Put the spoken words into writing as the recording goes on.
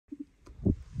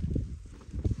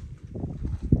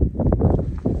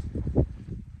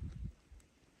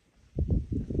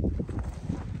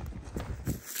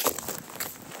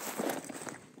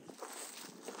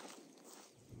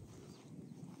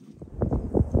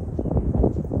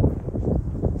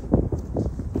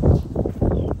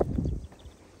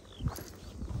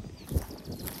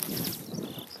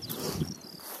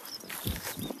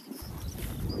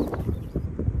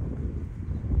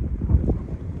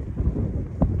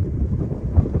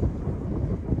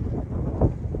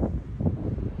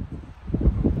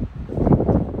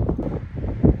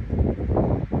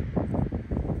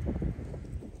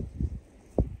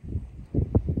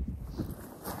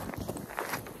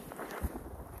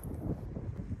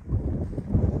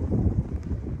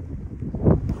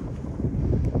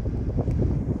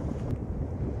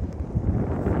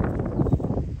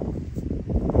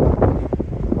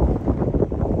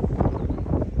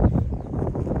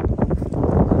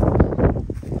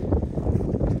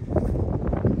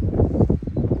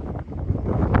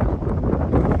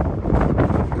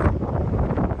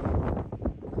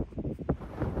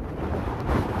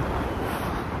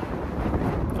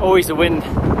always the wind.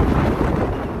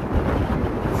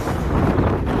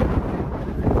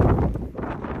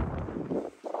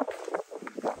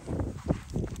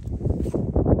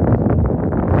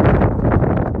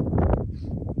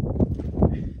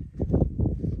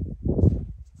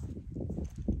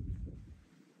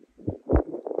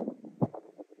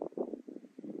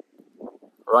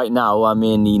 Right now I'm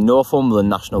in the Northumberland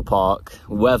National Park.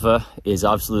 Weather is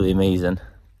absolutely amazing.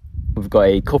 We've got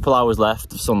a couple hours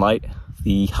left of sunlight.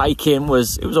 The hiking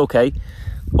was okay.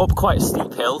 Up quite a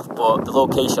steep hill, but the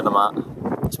location I'm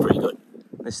at is pretty good.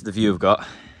 This is the view I've got.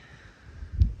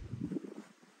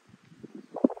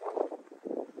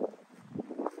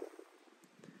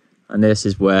 And this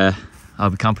is where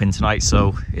I'll be camping tonight.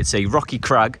 So it's a rocky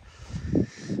crag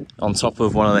on top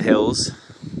of one of the hills.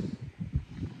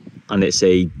 And it's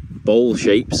a bowl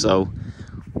shape, so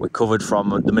we're covered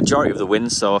from the majority of the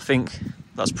wind, so I think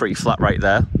that's pretty flat right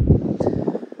there.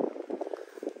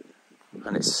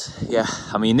 And it's, yeah,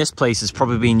 I mean, this place has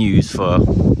probably been used for,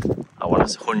 I want to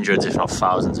say hundreds, if not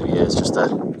thousands of years, just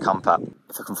to camp at.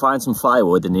 If I can find some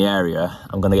firewood in the area,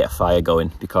 I'm going to get a fire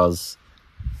going, because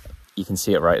you can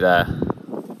see it right there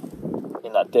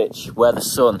in that ditch where the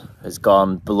sun has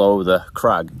gone below the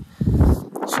crag.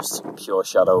 It's just pure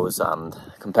shadows, and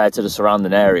compared to the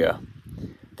surrounding area,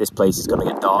 this place is going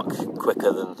to get dark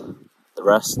quicker than the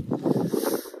rest.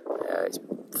 It's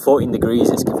 14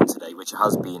 degrees it's given today, which it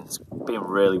has been. It's been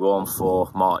really warm for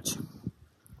March,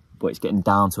 but it's getting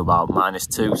down to about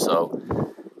 -2, so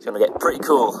it's going to get pretty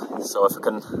cool. So if I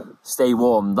can stay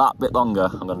warm that bit longer,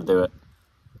 I'm going to do it.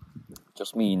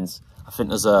 Just means I think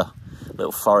there's a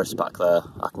little forest back there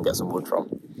I can get some wood from.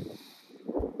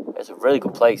 It's a really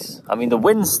good place. I mean, the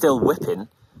wind's still whipping,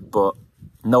 but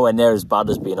nowhere near as bad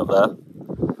as being up there.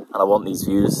 And I want these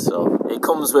views, so it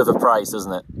comes with a price,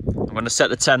 doesn't it? I'm going to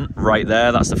set the tent right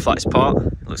there. That's the flattest part.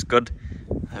 It looks good.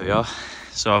 There we are.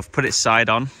 So I've put it side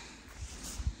on,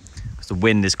 because the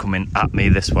wind is coming at me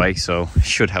this way, so it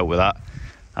should help with that.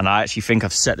 And I actually think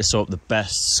I've set this up the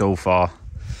best so far.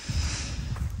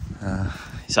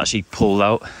 It's actually pulled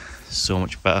out so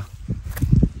much better.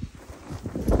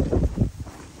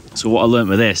 So what I learned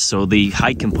with this, so the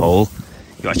hiking pole,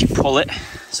 you actually pull it,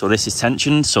 so this is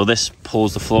tensioned, so this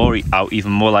pulls the floor out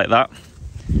even more like that.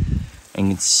 And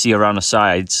you can see around the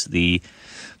sides the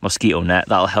mosquito net,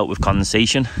 that'll help with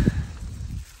condensation.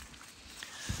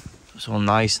 It's all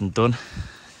nice and done.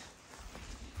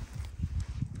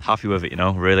 Happy with it, you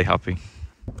know, really happy.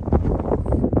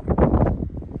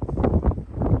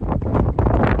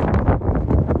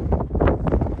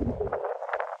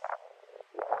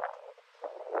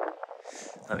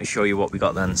 Let me show you what we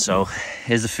got then. So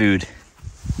here's the food.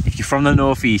 If you're from the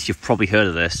northeast, you've probably heard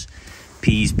of this.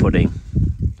 Peas pudding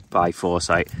by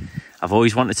Foresight. I've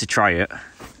always wanted to try it,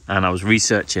 and I was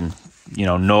researching, you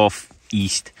know,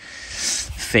 northeast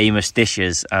famous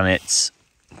dishes, and it's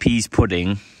peas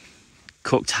pudding,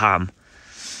 cooked ham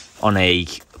on a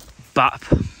bap.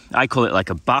 I call it like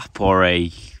a bap or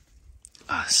a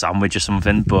sandwich or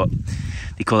something, but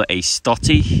they call it a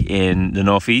stotty in the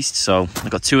northeast. So I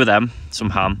got 2 of them, some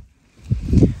ham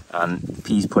and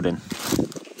peas pudding.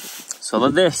 So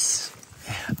this,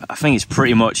 I think it's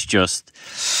pretty much just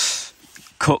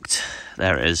cooked.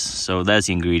 There it is. So there's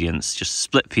the ingredients. Just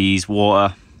split peas,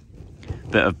 water,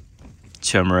 bit of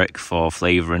turmeric for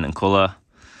flavouring and colour,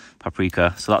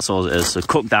 paprika. So that's all it is. So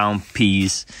cooked down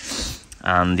peas,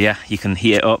 and yeah, you can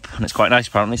heat it up, and it's quite nice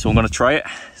apparently. So I'm going to try it.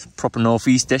 It's a proper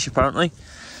northeast dish apparently.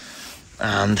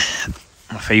 And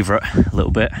my favourite a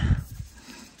little bit.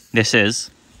 This is,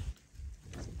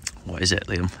 what is it,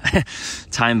 Liam?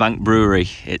 Time Bank Brewery.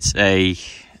 It's a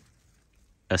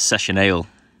session ale,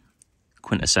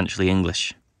 quintessentially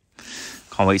English.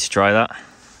 Can't wait to try that.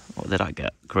 What did I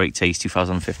get? Great Taste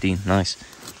 2015. Nice.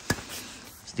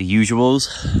 It's the usuals.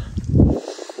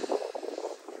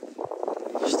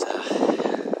 Just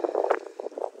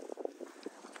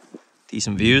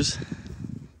decent views.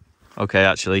 Okay,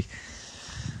 actually.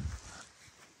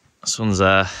 Sun's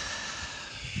there.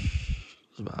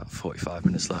 There's about 45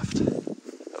 minutes left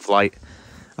of light.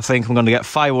 I think I'm going to get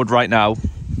firewood right now.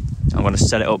 I'm going to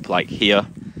set it up like here,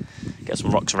 get some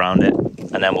rocks around it,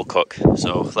 and then we'll cook.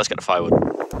 So let's get the firewood.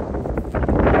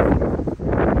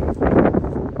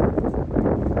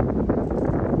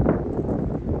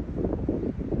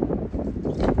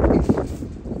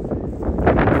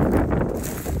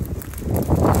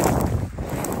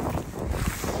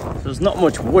 There's not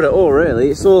much wood at all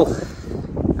really, it's all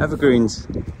evergreens.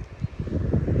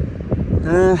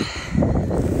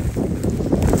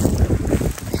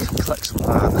 Collect some of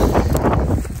that.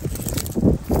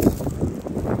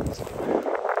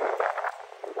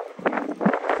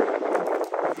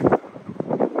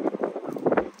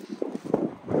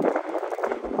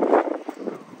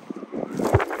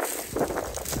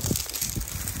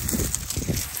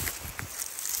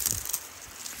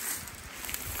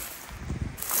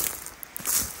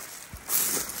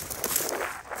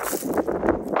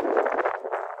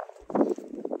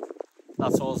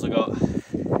 That's also got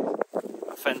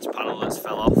a fence panel that's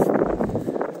fell off. Some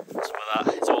of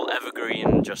that, it's all evergreen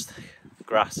and just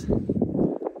grass.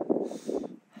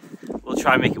 We'll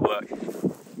try and make it work.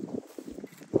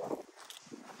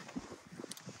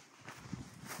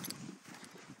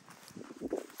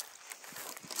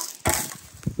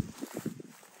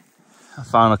 I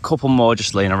found a couple more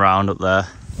just laying around up there.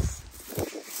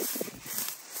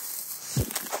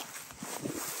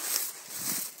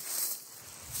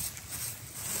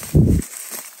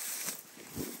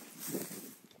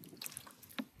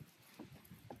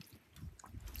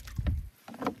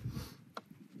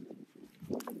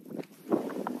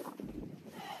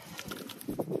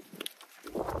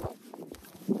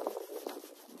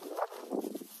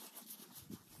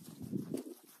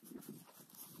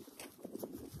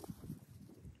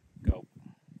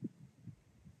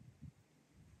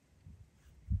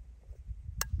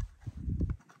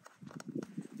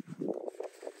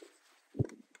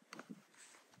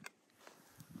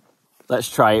 Let's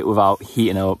try it without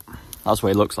heating it up. That's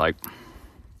what it looks like. It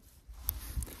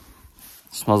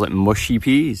smells like mushy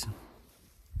peas.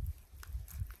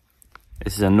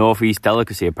 This is a northeast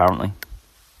delicacy, apparently.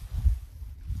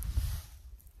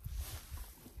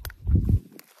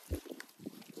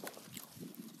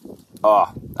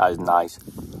 Oh, that is nice.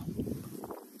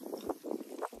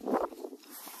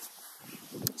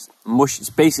 It's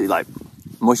basically like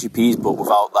mushy peas, but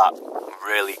without that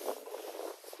really,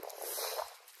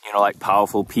 you know, like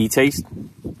powerful pea taste.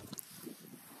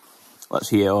 Let's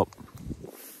heat it up.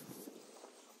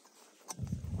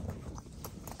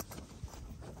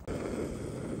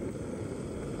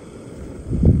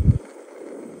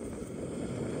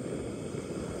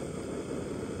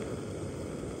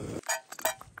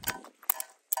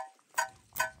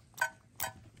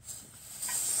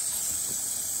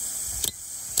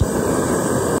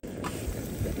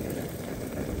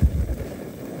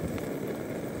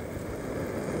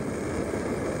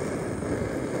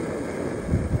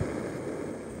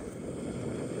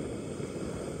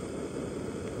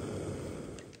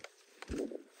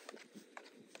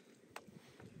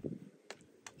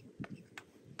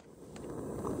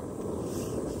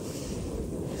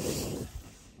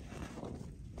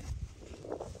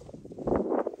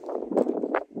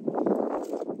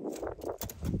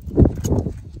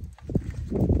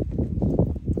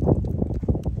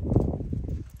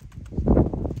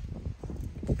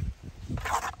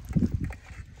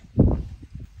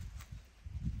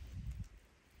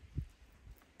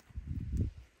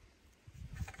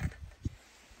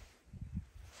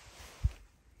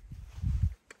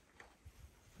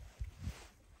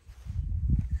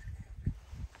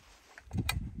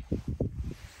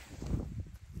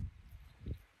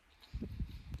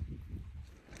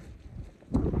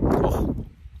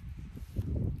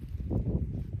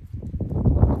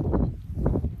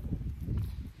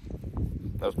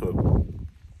 That's good.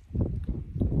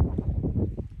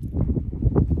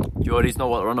 Geordies know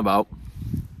what they're on about.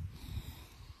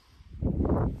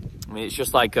 I mean, it's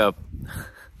just like a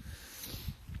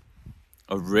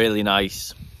really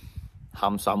nice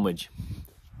ham sandwich.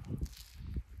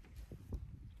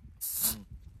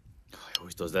 Oh, he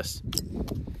always does this.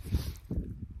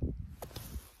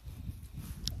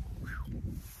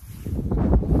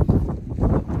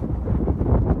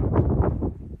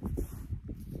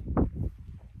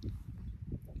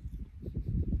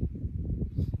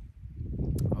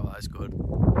 That's good.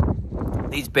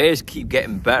 These beers keep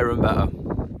getting better and better.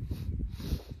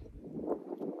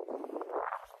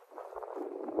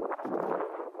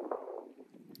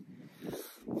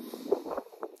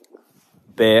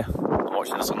 Beer, I'm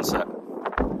watching the sunset.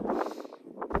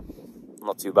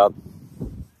 Not too bad.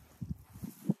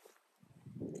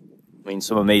 I mean,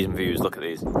 some amazing views, look at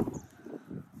these. And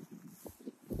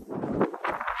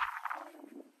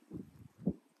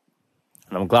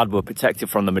I'm glad we're protected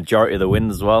from the majority of the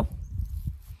wind as well.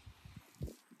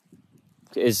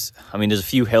 It is, I mean, there's a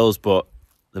few hills, but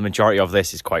the majority of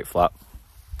this is quite flat.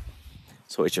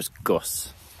 So it's just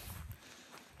gusts.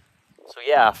 So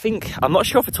yeah, I think, I'm not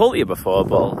sure if I told you before,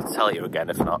 but I'll tell you again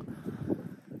if not.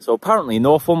 So apparently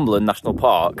Northumberland National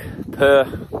Park,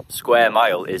 per square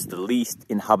mile, is the least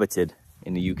inhabited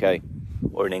in the UK,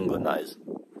 or in England that is.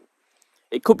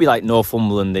 It could be like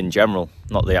Northumberland in general,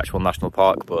 not the actual national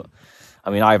park, but I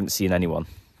mean, I haven't seen anyone.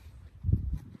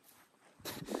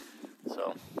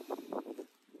 So,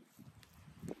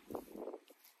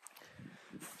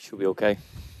 should be okay.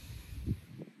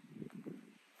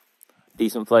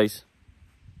 Decent place.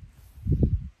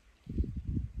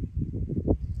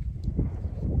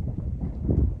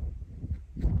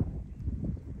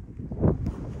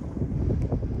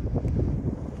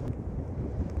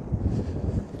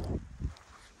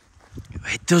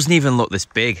 It doesn't even look this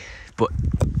big, but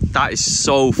that is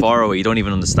so far away, you don't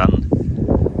even understand.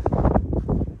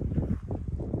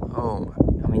 Oh,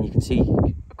 I mean, you can see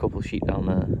a couple of sheep down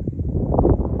there.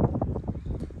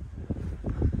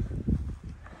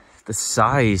 The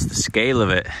size, the scale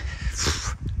of it,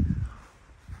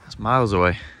 that's miles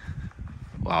away.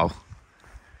 Wow.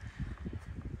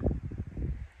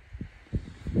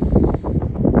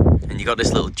 And you got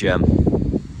this little gem,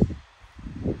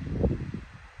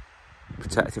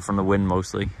 protected from the wind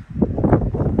mostly.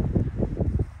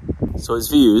 So it's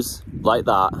views like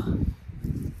that.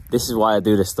 This is why I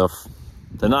do this stuff.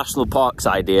 The national parks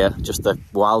idea, just a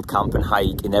wild camp and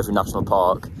hike in every national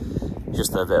park,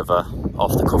 just a bit of a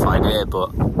off the cuff idea,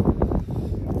 but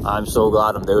I'm so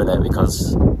glad I'm doing it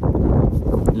because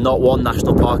not one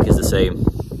national park is the same.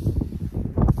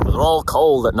 But they're all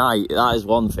cold at night, that is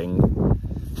one thing.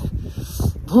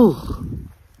 Whew.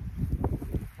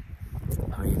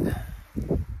 I mean,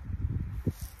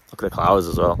 look at the clouds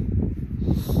as well.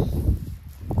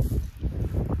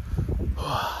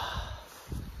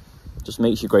 Just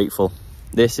makes you grateful.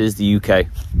 This is the UK.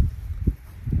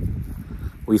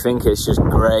 We think it's just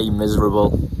grey,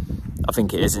 miserable. I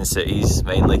think it is in cities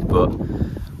mainly, but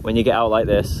when you get out like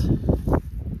this,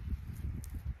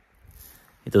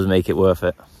 it does make it worth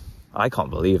it. I can't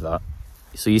believe that.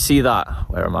 So you see that,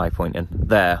 where am I pointing?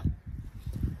 There.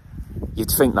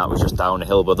 You'd think that was just down a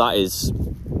hill, but that is,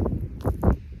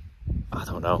 I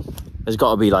don't know. There's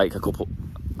got to be like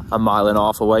a mile and a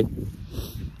half away.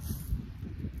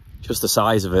 Just the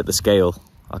size of it, the scale.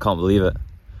 I can't believe it.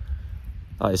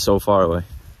 That is so far away.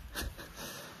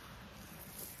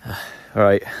 All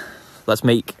right, let's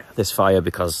make this fire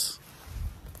because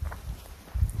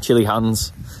chilly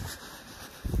hands.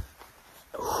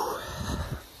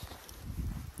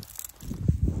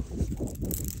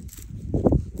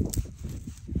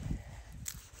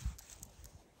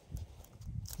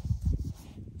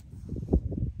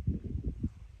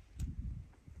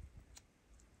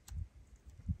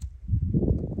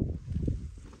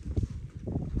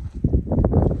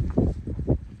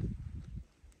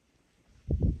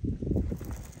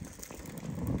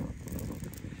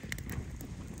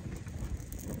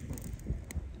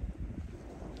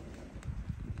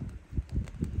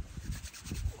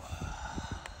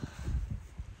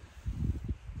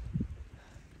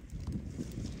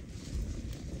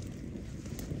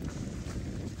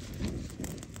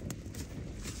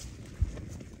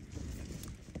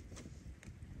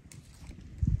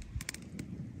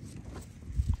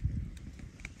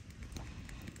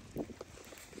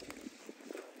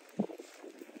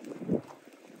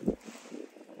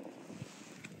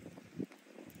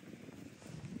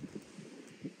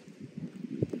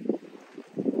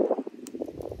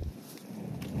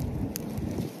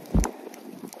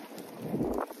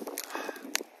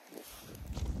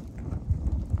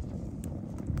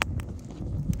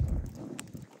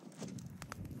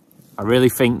 I really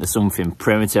think there's something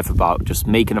primitive about just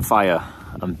making a fire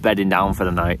and bedding down for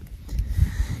the night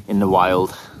in the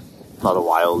wild. Not the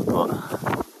wild, but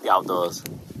the outdoors.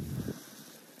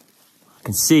 I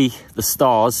can see the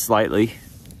stars slightly,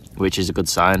 which is a good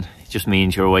sign. It just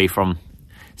means you're away from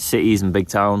cities and big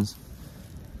towns.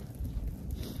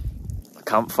 A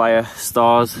campfire,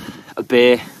 stars, a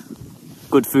beer,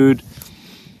 good food.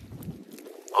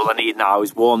 All I need now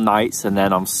is warm nights and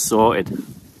then I'm sorted.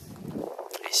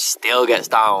 It still gets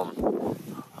down.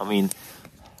 I mean,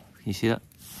 can you see that?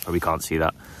 Oh, we can't see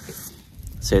that.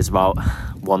 Say it's about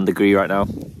 1 degree right now.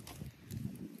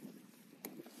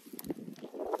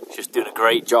 It's just doing a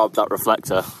great job, that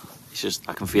reflector. It's just,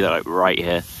 I can feel it like right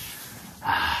here.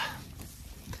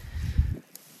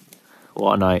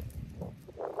 What a night.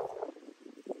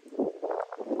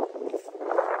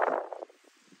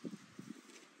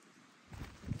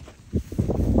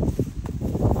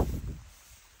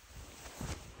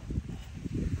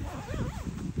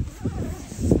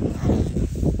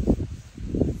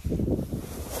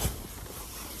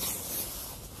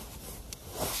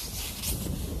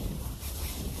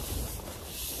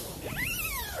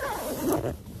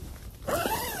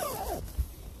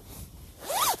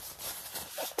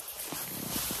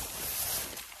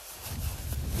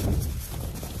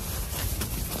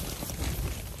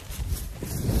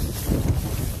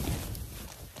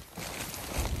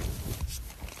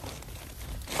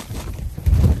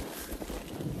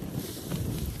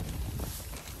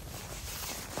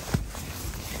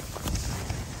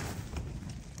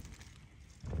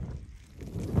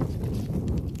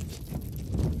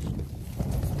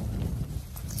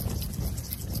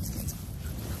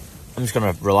 I'm just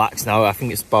gonna relax now. I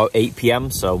think it's about 8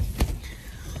 PM, so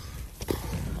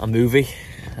a movie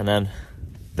and then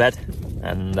bed.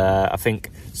 And I think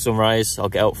sunrise I'll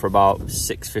get out for about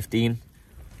 6:15,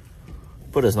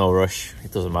 but there's no rush,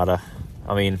 it doesn't matter.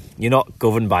 I mean, you're not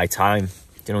governed by time,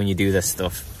 you know, when you do this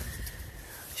stuff.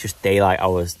 It's just daylight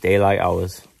hours.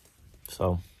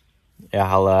 So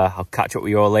yeah, I'll catch up with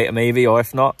you all later maybe, or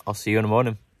if not, I'll see you in the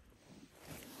morning.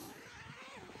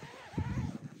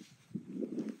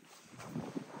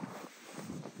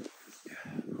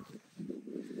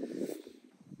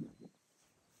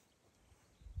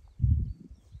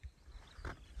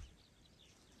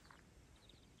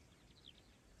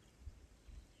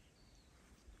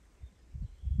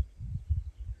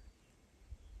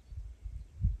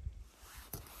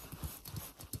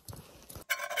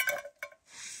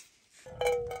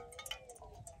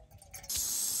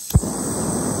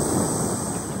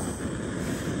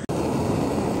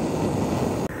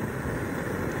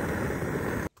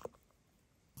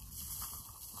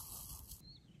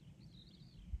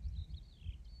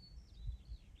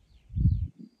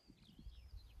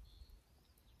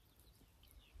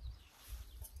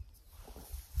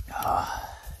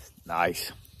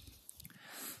 Nice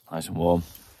and warm.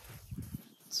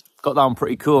 It's got down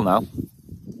pretty cool now,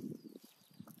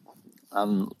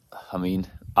 and I mean,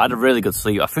 I had a really good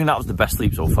sleep. I think that was the best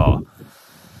sleep so far,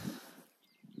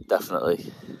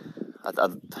 definitely. I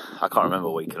can't remember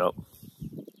waking up,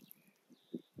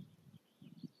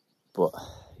 but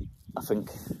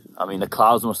I mean the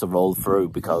clouds must have rolled through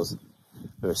because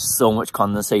there was so much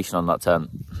condensation on that tent.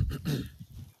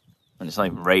 And it's not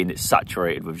even rain, it's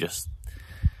saturated with just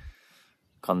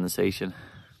condensation.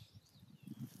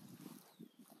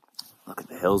 Look at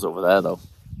the hills over there though,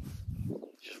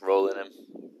 just rolling in.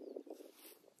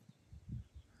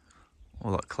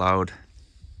 All that cloud.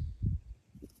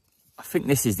 I think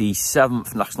this is the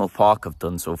 7th national park I've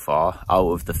done so far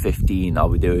out of the 15 I'll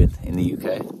be doing in the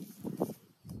UK.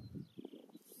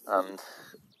 And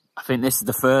I think this is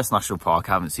the first national park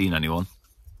I haven't seen anyone.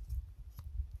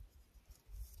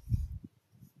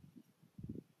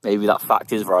 Maybe that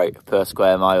fact is right, per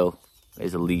square mile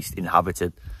is the least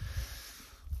inhabited.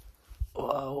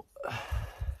 Whoa.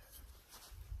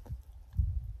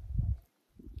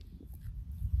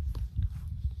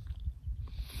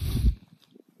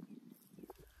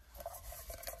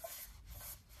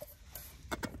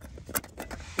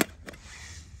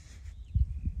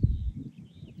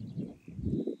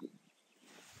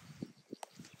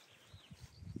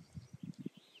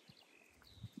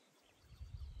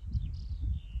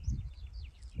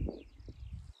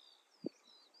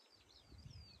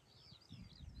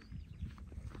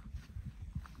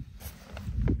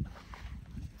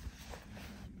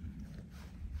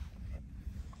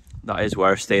 That is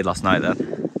where I stayed last night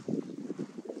then.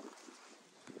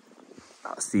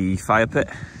 That's the fire pit.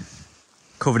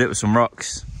 Covered it with some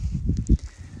rocks.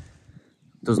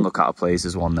 Doesn't look out of place,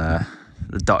 there's one there.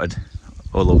 They're dotted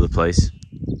all over the place.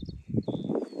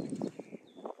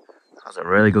 That's a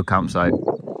really good campsite.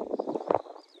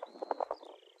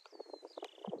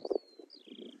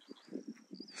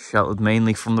 Sheltered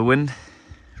mainly from the wind.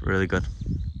 Really good.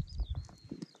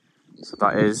 So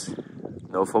that is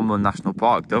Northumberland National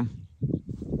Park done.